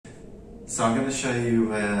So I'm going to show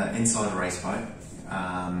you inside a race boat,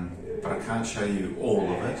 but I can't show you all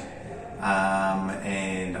of it,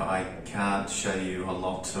 and I can't show you a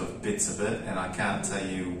lot of bits of it, and I can't tell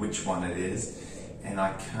you which one it is, and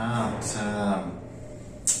I can't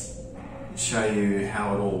show you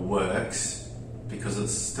how it all works because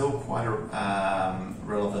it's still quite a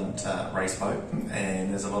relevant race boat,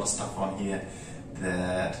 and there's a lot of stuff on here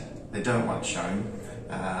that they don't want shown,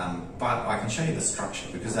 but I can show you the structure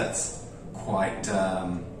because that's quite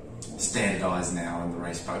standardized now in the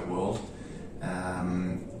race boat world,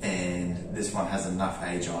 and this one has enough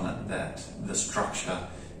age on it that the structure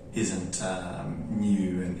isn't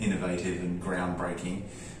new and innovative and groundbreaking.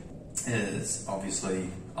 It's obviously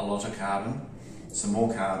a lot of carbon, some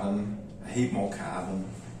more carbon, a heap more carbon,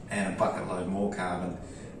 and a bucket load more carbon,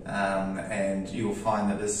 and you'll find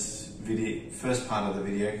that this video, first part of the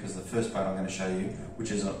video, because the first boat I'm going to show you, which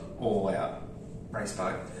is an all-out race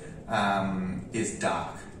boat, is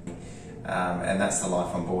dark, and that's the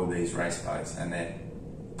life on board these race boats, and they're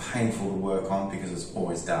painful to work on because it's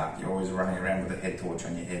always dark. You're always running around with a head torch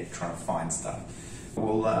on your head trying to find stuff.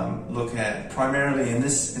 We'll look at primarily in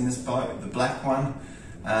this boat, the black one,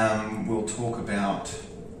 we'll talk about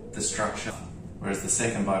the structure, whereas the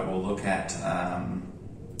second boat we'll look at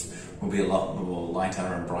will be a lot more lighter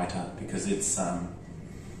and brighter because it's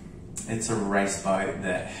a race boat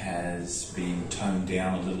that has been toned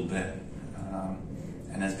down a little bit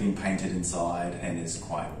and has been painted inside and is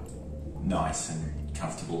quite nice and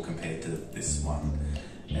comfortable compared to this one.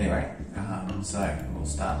 Anyway, so we'll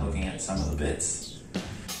start looking at some of the bits.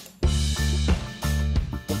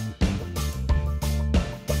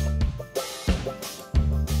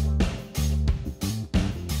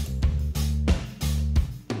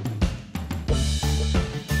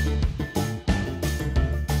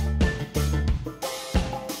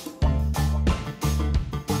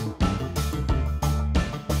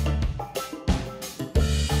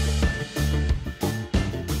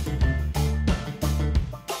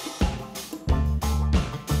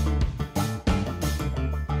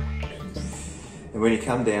 When you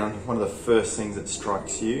come down, one of the first things that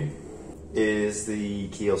strikes you is the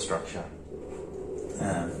keel structure.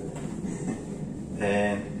 And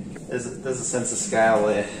there's a sense of scale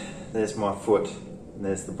there. There's my foot, and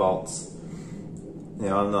there's the bolts. You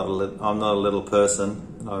know, I'm not a little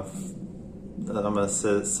person. I'm a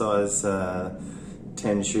size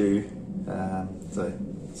 10 shoe, so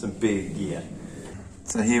some big gear.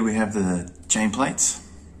 So here we have the chain plates,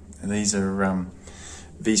 and these are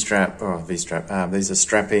V-strap, these are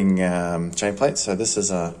strapping chain plates. So this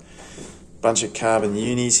is a bunch of carbon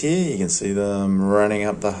unis here. You can see them running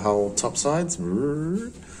up the whole top sides,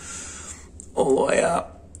 all the way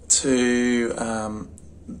up to,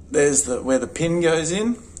 there's where the pin goes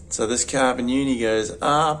in. So this carbon uni goes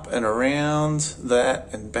up and around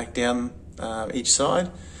that and back down each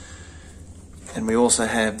side. And we also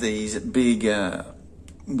have these big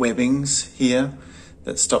webbings here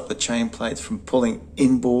that stop the chain plates from pulling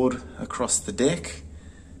inboard across the deck.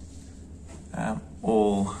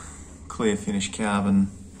 All clear finish carbon,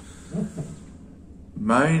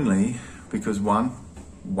 mainly because one,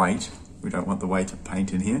 weight, we don't want the weight of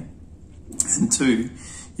paint in here, and two,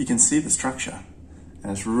 you can see the structure,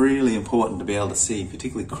 and it's really important to be able to see,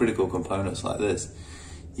 particularly critical components like this.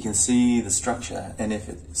 You can see the structure and if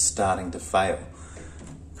it's starting to fail,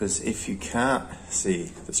 because if you can't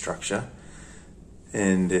see the structure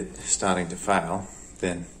and it's starting to fail,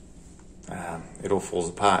 then it all falls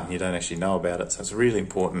apart and you don't actually know about it. So it's really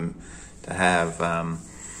important to have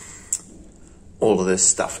all of this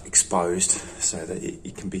stuff exposed so that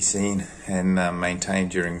it can be seen and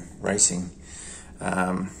maintained during racing.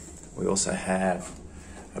 We also have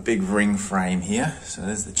a big ring frame here. So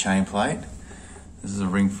there's the chain plate. This is a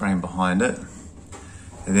ring frame behind it.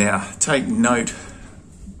 Now, take note,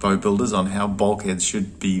 boat builders, on how bulkheads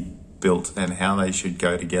should be built and how they should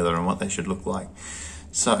go together and what they should look like.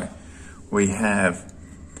 So we have,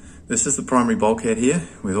 this is the primary bulkhead here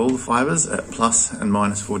with all the fibers at plus and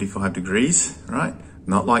minus 45 degrees, right?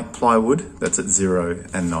 Not like plywood, that's at 0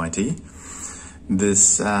 and 90.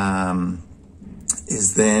 This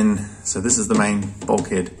is then, so this is the main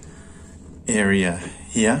bulkhead area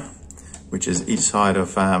here, which is each side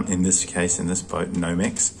of, in this case, in this boat,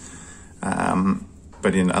 Nomex.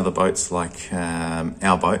 But in other boats like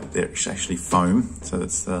our boat, they're actually foam. So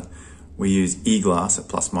that's we use e-glass at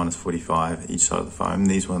plus minus 45 each side of the foam.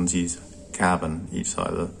 These ones use carbon each side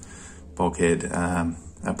of the bulkhead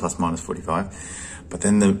at plus minus 45. But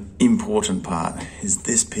then the important part is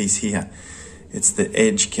this piece here. It's the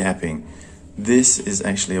edge capping. This is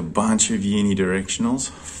actually a bunch of unidirectionals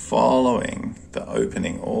following the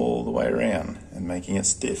opening all the way around and making it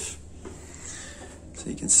stiff. So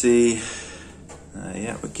you can see,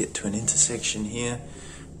 yeah, we'll get to an intersection here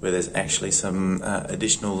where there's actually some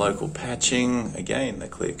additional local patching. Again, the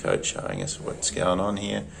clear coat showing us what's going on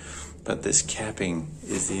here. But this capping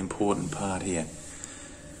is the important part here.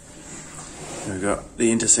 We've got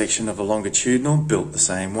the intersection of a longitudinal built the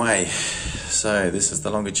same way. So this is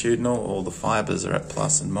the longitudinal, all the fibres are at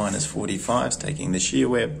plus and minus 45s, taking the shear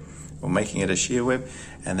web, or making it a shear web,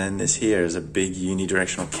 and then this here is a big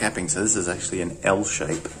unidirectional capping, so this is actually an L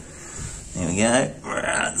shape. There we go,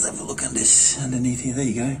 let's have a look at this underneath here, there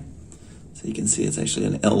you go. So you can see it's actually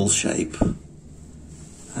an L shape.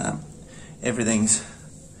 Everything's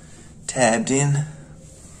tabbed in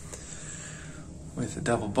with a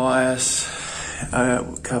double bias,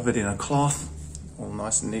 covered in a cloth, all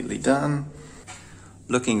nice and neatly done.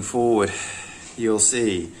 Looking forward, you'll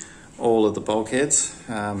see all of the bulkheads,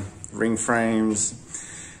 ring frames,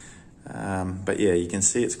 but yeah, you can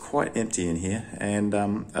see it's quite empty in here, and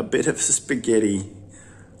a bit of spaghetti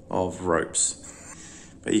of ropes.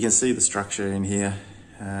 But you can see the structure in here,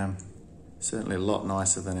 certainly a lot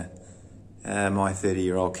nicer than my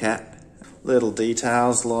 30-year-old cat. Little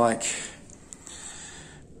details like,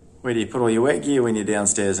 where do you put all your wet gear when you're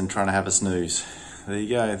downstairs and trying to have a snooze? There you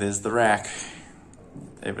go, there's the rack.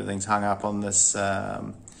 Everything's hung up on this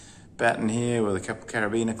batten here with a couple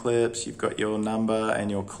carabiner clips. You've got your number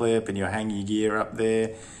and your clip and your hang your gear up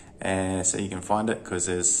there, and so you can find it, because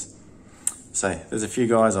there's a few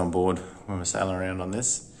guys on board when we're sailing around on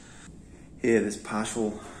this. Here, this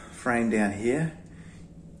partial frame down here.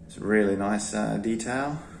 It's a really nice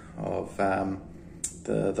detail of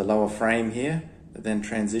the lower frame here, that then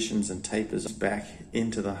transitions and tapers back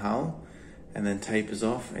into the hull and then tapers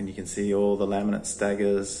off, and you can see all the laminate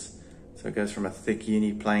staggers. So it goes from a thick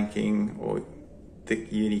uni planking or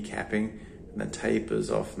thick uni capping and then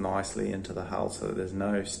tapers off nicely into the hull, so that there's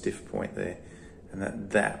no stiff point there,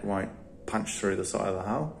 and that won't punch through the side of the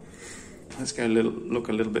hull. Let's go look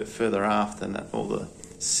a little bit further aft and at all the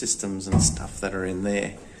systems and stuff that are in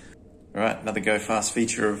there. All right, another go fast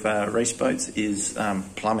feature of race boats is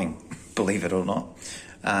plumbing, believe it or not.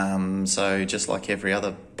 So just like every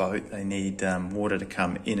other boat, they need water to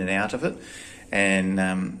come in and out of it,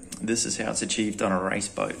 and this is how it's achieved on a race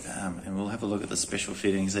boat, and we'll have a look at the special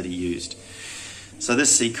fittings that he used. So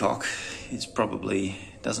this seacock is probably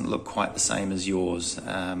doesn't look quite the same as yours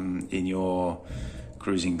in your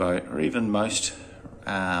cruising boat, or even most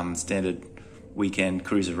standard weekend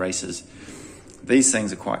cruiser races. These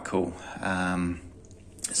things are quite cool.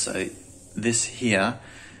 So this here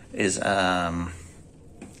is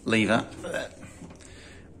lever that,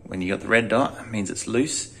 when you got the red dot, it means it's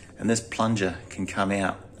loose, and this plunger can come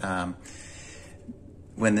out.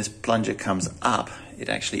 When this plunger comes up, it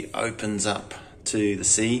actually opens up to the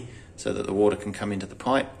sea so that the water can come into the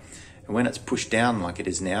pipe, and when it's pushed down like it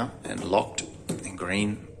is now and locked in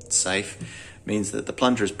green, safe, means that the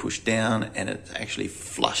plunger is pushed down and it's actually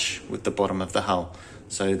flush with the bottom of the hull,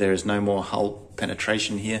 so there is no more hull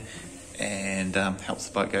penetration here, and helps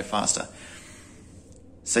the boat go faster.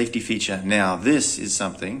 Safety feature. Now this is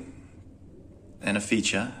something and a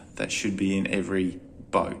feature that should be in every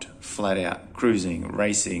boat, flat out, cruising,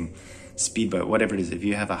 racing, speedboat, whatever it is. If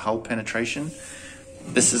you have a hull penetration,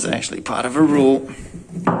 this is actually part of a rule.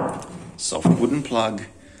 Soft wooden plug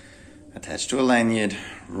attached to a lanyard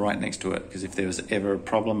right next to it, because if there was ever a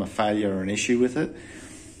problem, a failure, or an issue with it,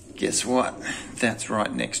 guess what? That's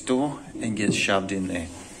right next door and gets shoved in there.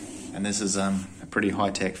 And this is a pretty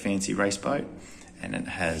high-tech fancy race boat, and it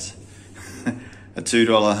has a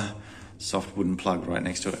 $2 soft wooden plug right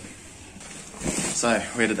next to it. So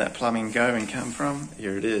where did that plumbing go and come from?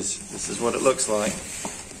 Here it is. This is what it looks like.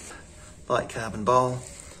 Light carbon bowl,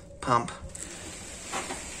 pump,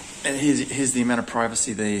 and here's the amount of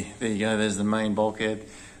privacy. There you go, there's the main bulkhead,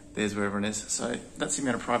 there's wherever it is. So that's the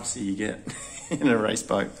amount of privacy you get in a race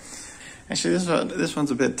boat. Actually, this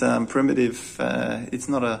one's a bit primitive. It's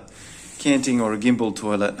not a canting or a gimbal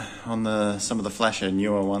toilet on some of the flasher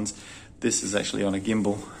newer ones. This is actually on a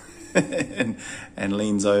gimbal and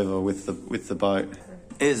leans over with the boat.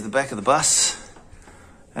 Here's the back of the bus.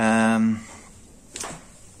 We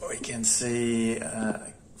can see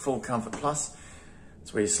full comfort plus.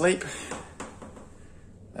 That's where you sleep.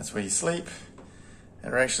 That's where you sleep.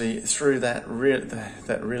 And we're actually through that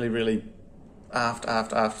really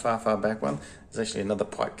far back one. There's actually another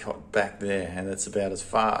pike cot back there, and it's about as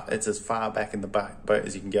far back in the boat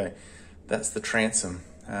as you can go. That's the transom.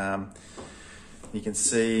 You can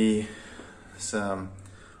see some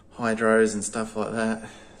hydros and stuff like that.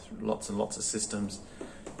 It's lots and lots of systems.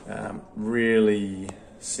 Really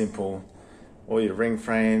simple. All your ring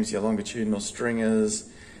frames, your longitudinal stringers.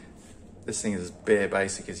 This thing is as bare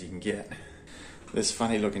basic as you can get. This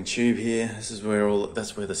funny looking tube here, this is where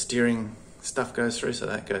that's where the steering stuff goes through, so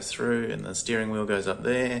that goes through and the steering wheel goes up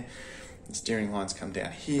there. The steering lines come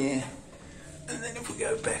down here. And then if we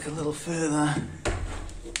go back a little further,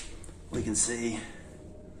 we can see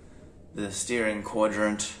the steering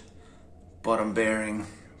quadrant, bottom bearing,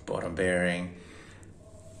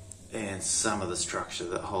 and some of the structure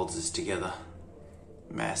that holds this together.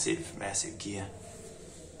 Massive, massive gear.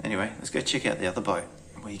 Anyway, let's go check out the other boat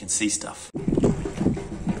where you can see stuff.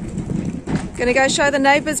 Gonna go show the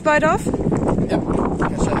neighbour's boat off? Yep,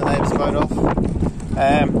 gonna show the neighbour's boat off.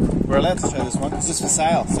 We're allowed to show this one. It's just for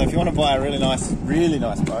sale. So if you want to buy a really nice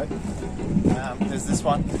boat, there's this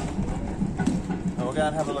one. And we'll go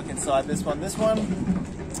and have a look inside this one. This one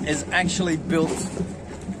is actually built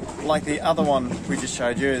like the other one we just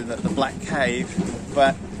showed you, the Black Cave,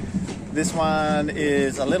 but this one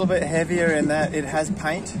is a little bit heavier in that it has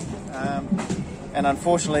paint, and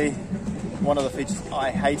unfortunately one of the features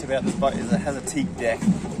I hate about this boat is it has a teak deck,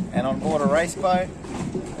 and on board a race boat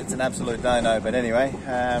it's an absolute no-no. But anyway,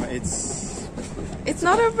 it's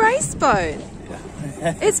not a race boat.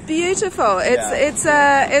 Yeah. It's beautiful. It's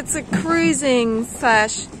a cruising /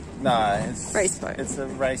 race boat. It's a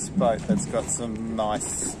race boat that's got some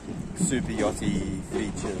nice super yachty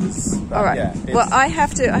features. But all right. Yeah, well, I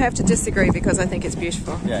have to disagree because I think it's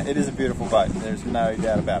beautiful. Yeah, it is a beautiful boat. There's no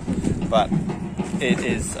doubt about it. But it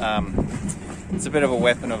is. It's a bit of a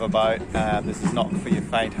weapon of a boat. This is not for your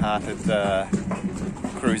faint-hearted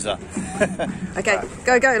cruiser. Okay,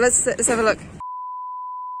 go. Let's have a look.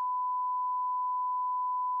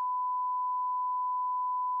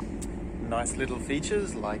 Nice little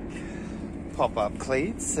features like pop-up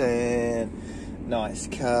cleats and nice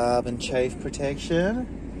carbon chafe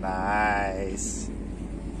protection. Nice.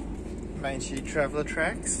 Main sheet traveller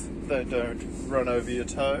tracks that don't run over your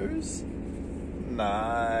toes.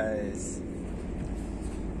 Nice.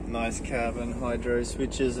 Nice carbon hydro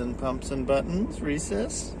switches and pumps and buttons.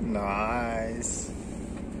 Recess. Nice.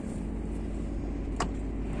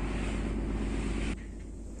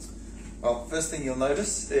 Well, first thing you'll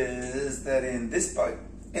notice is that in this boat,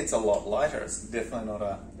 it's a lot lighter. It's definitely not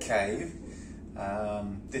a cave.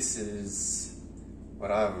 This is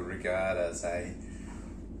what I would regard as a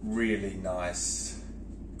really nice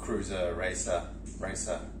cruiser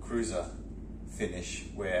finish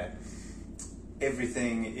where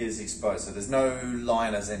everything is exposed. So there's no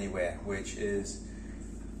liners anywhere, which is,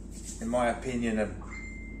 in my opinion, a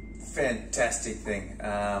fantastic thing.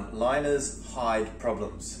 Liners hide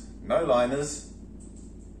problems. No liners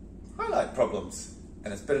highlight problems.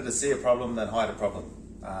 And it's better to see a problem than hide a problem.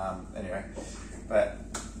 Anyway, but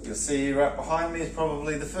you'll see right behind me is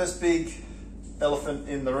probably the first big elephant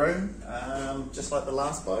in the room, just like the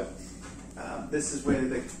last boat. This is where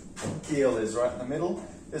the keel is, right in the middle.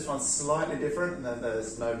 This one's slightly different, and then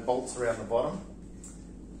there's no bolts around the bottom.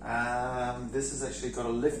 This has actually got a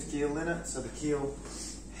lift keel in it, so the keel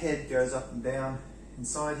head goes up and down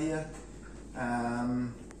inside here.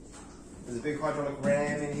 There's a big hydraulic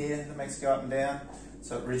ram in here that makes it go up and down,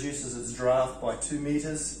 so it reduces its draft by 2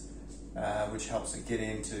 meters, which helps it get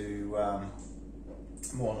into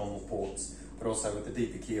more normal ports, but also with the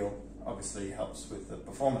deeper keel obviously helps with the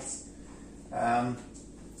performance.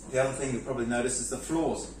 The other thing you'll probably notice is the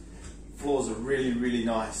floors. Floors are really, really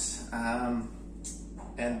nice,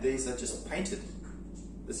 and these are just painted.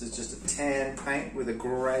 This is just a tan paint with a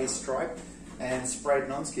grey stripe and sprayed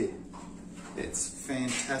non-skid. It's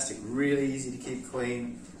fantastic, really easy to keep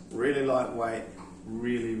clean, really lightweight,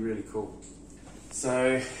 really, really cool.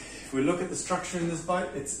 So if we look at the structure in this boat,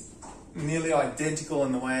 it's nearly identical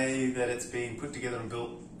in the way that it's been put together and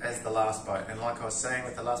built as the last boat. And like I was saying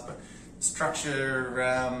with the last boat, structure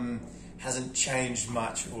hasn't changed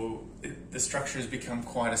much, or the structure has become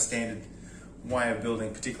quite a standard way of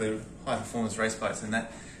building, particularly high performance race boats, in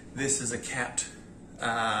that this is a capped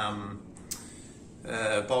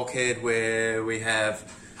bulkhead where we have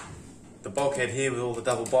the bulkhead here with all the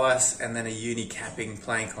double bias and then a uni capping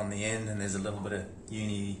plank on the end, and there's a little bit of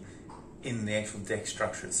uni in the actual deck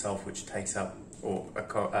structure itself, which takes up or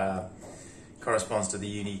corresponds to the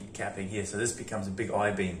uni capping here. So this becomes a big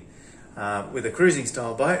I-beam. With a cruising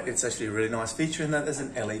style boat, it's actually a really nice feature in that there's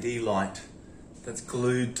an LED light that's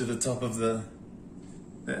glued to the top of the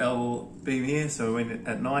L beam here. So when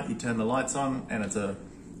at night you turn the lights on and it's a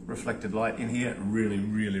reflected light in here. Really,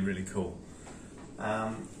 really, really cool.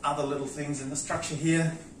 Other little things in the structure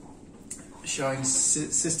here showing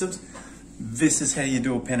systems. This is how you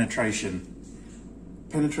do a penetration.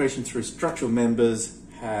 penetration through structural members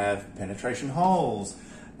have penetration holes.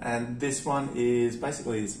 And this one is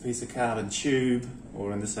basically this piece of carbon tube,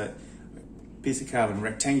 or in this piece of carbon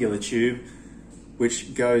rectangular tube,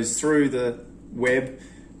 which goes through the web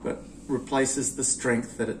but replaces the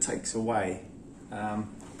strength that it takes away to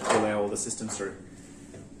allow all the systems through.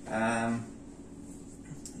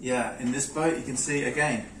 Yeah, in this boat you can see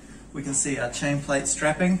again, we can see our chain plate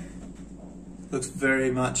strapping. Looks very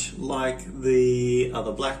much like the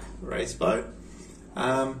other black race boat.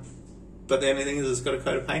 But the only thing is it's got a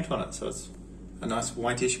coat of paint on it, so it's a nice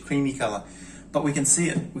whitish creamy colour. But we can see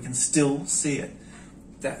it, we can still see it.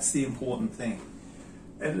 That's the important thing.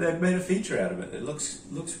 And they've made a feature out of it. It looks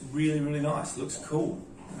really, really nice, looks cool.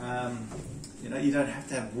 You know, you don't have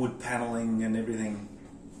to have wood paneling and everything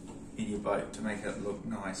in your boat to make it look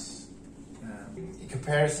nice. In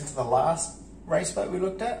comparison to the last race boat we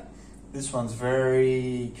looked at, this one's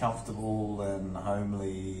very comfortable and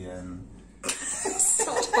homely and... It's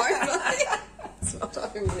not homely. It's not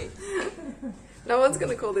homely. No one's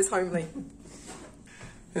going to call this homely.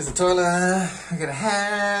 Here's the toilet, we've got a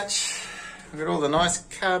hatch, we've got all the nice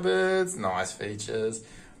cupboards, nice features,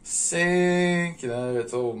 sink, you know,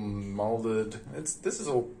 it's all moulded. This is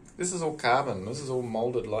all carbon, this is all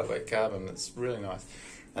moulded lightweight carbon, it's really nice.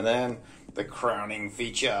 And then the crowning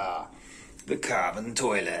feature, the carbon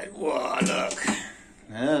toilet. Whoa, look.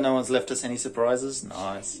 Yeah, no one's left us any surprises,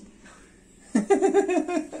 nice.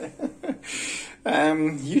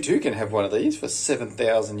 You too can have one of these for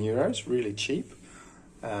 7,000 euros, really cheap.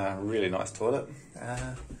 Really nice toilet.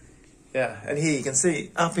 Yeah, and here you can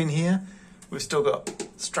see up in here we've still got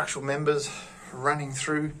structural members running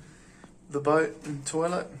through the boat and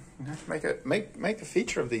toilet. You know, make a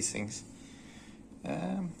feature of these things.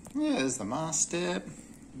 Yeah, there's the mast step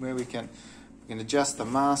where we can adjust the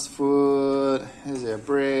mast foot. Here's our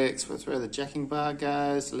bricks. That's where the jacking bar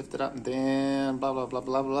goes. Lift it up and down. Blah blah blah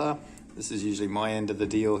blah blah. This is usually my end of the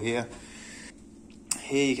deal here.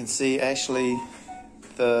 Here you can see actually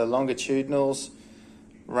the longitudinals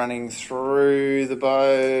running through the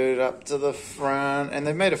boat up to the front, and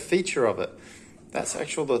they've made a feature of it. That's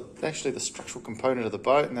actually the structural component of the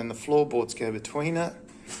boat, and then the floorboards go between it,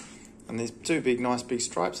 and these two nice big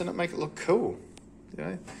stripes in it make it look cool, you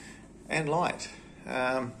know, and light.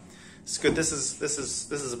 It's good. This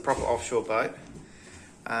is a proper offshore boat.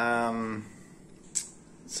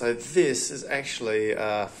 So this is actually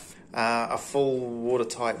a full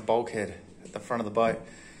watertight bulkhead at the front of the boat.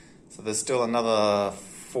 So there's still another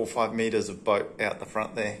 4 or 5 meters of boat out the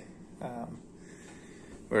front there.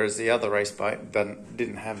 Whereas the other race boat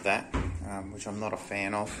didn't have that, which I'm not a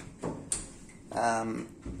fan of.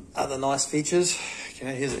 Other nice features.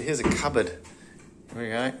 Okay, here's a cupboard. Here we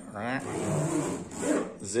go. Right.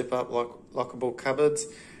 Zip up lockable cupboards.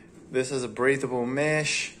 This is a breathable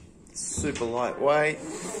mesh, super lightweight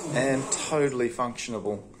and totally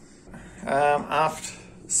functionable. Aft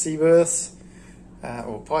sea berths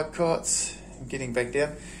or pipe cots. Getting back down.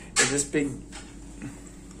 And this big,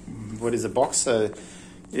 what is a box? So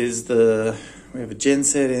we have a gen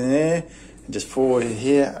set in there, and just forward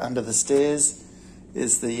here under the stairs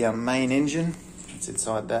is the main engine. It's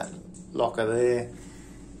inside that locker there,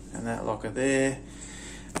 and that locker there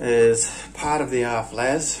is part of the aft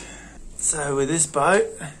las. So with this boat,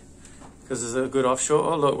 because it's a good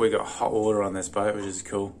offshore, oh look, we got hot water on this boat, which is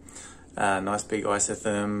cool. Nice big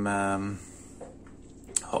isotherm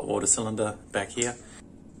hot water cylinder back here.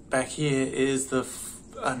 Back here is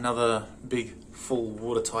another big full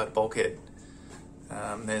watertight bulkhead.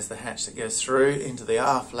 There's the hatch that goes through into the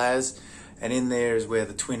aft las, and in there is where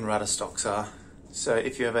the twin rudder stocks are. So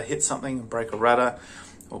if you ever hit something and break a rudder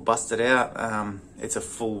or bust it out, it's a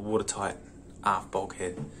full watertight aft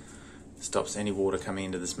bulkhead. Stops any water coming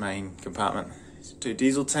into this main compartment. 2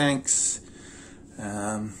 diesel tanks,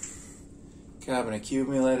 carbon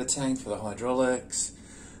accumulator tank for the hydraulics,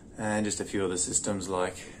 and just a few other systems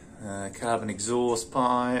like carbon exhaust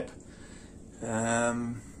pipe. Yeah,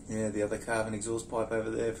 the other carbon exhaust pipe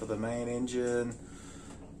over there for the main engine.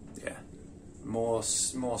 Yeah, more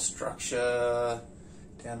structure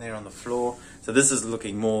down there on the floor. So this is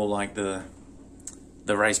looking more like the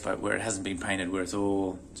race boat, where it hasn't been painted, where it's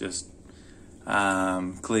all just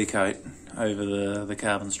clear coat over the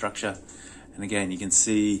carbon structure. And again, you can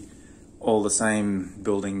see all the same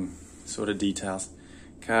building sort of details.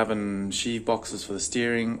 Carbon sheave boxes for the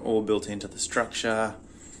steering, all built into the structure.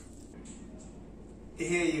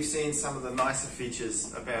 Here you've seen some of the nicer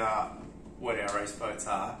features about what our race boats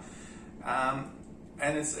are,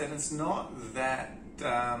 and it's not that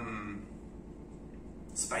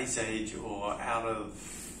space age or out of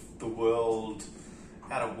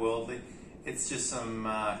worldly. It's just some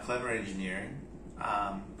clever engineering,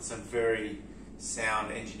 some very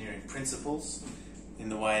sound engineering principles in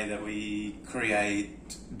the way that we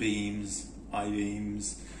create beams,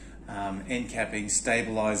 I-beams, end capping,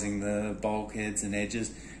 stabilising the bulkheads and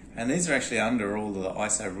edges. And these are actually under all the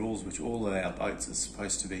ISO rules, which all of our boats are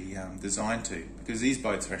supposed to be designed to, because these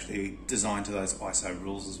boats are actually designed to those ISO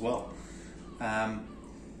rules as well.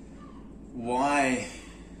 Why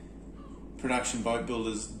production boat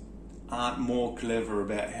builders aren't more clever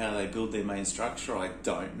about how they build their main structure, I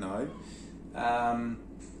don't know.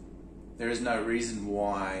 There is no reason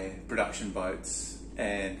why production boats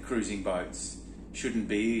and cruising boats shouldn't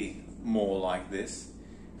be more like this,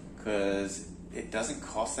 because it doesn't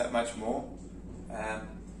cost that much more.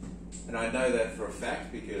 And I know that for a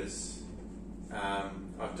fact because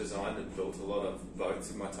I've designed and built a lot of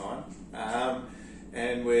boats in my time.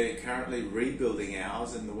 And we're currently rebuilding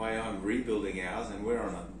ours, and the way I'm rebuilding ours, and we're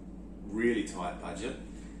on a really tight budget,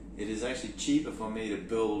 it is actually cheaper for me to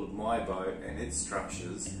build my boat and its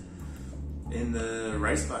structures in the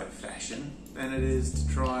race boat fashion than it is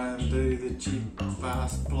to try and do the cheap,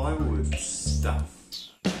 fast plywood stuff.